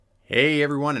Hey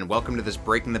everyone, and welcome to this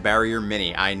Breaking the Barrier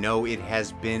mini. I know it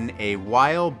has been a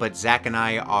while, but Zach and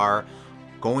I are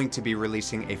going to be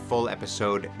releasing a full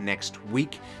episode next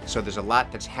week. So there's a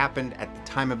lot that's happened at the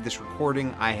time of this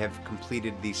recording. I have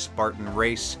completed the Spartan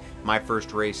race, my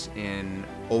first race in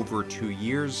over 2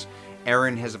 years.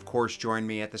 Erin has, of course, joined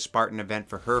me at the Spartan event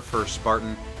for her first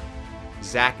Spartan.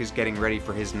 Zach is getting ready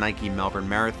for his Nike Melbourne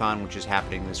Marathon, which is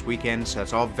happening this weekend, so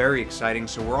it's all very exciting.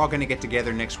 So we're all going to get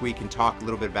together next week and talk a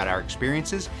little bit about our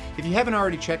experiences. If you haven't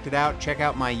already checked it out, check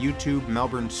out my YouTube,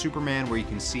 Melbourne Superman, where you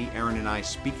can see Erin and I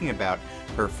speaking about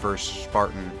her first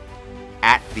Spartan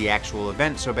at the actual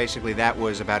event. So basically that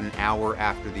was about an hour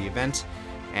after the event,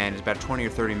 and it's about a 20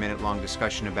 or 30 minute long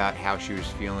discussion about how she was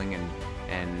feeling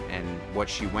and what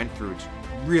she went through. It's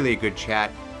really a good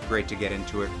chat. Great to get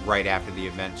into it right after the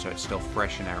event, so it's still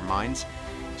fresh in our minds.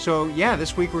 So yeah,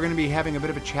 this week we're going to be having a bit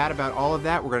of a chat about all of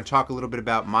that. We're going to talk a little bit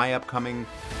about my upcoming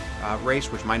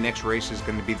race, which my next race is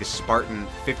going to be the Spartan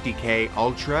 50K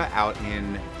Ultra out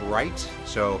in Bright.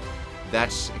 So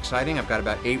that's exciting. I've got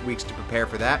about 8 weeks to prepare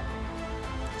for that.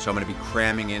 So I'm going to be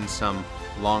cramming in some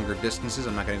longer distances.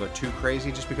 I'm not going to go too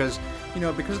crazy just because,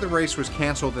 because the race was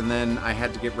canceled and then I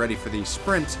had to get ready for the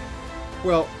sprint.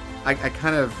 Well, I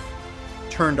kind of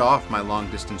turned off my long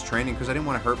distance training because I didn't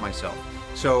want to hurt myself.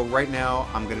 So right now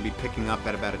I'm going to be picking up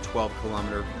at about a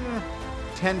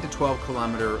 10 to 12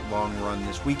 kilometer long run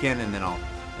this weekend, and then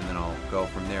I'll go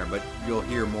from there. But you'll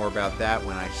hear more about that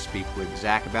when I speak with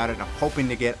Zach about it. And I'm hoping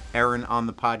to get Erin on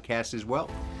the podcast as well.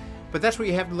 But that's what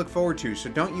you have to look forward to. So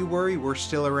don't you worry, we're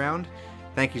still around.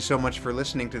 Thank you so much for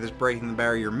listening to this Breaking the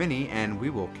Barrier mini, and we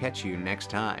will catch you next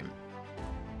time.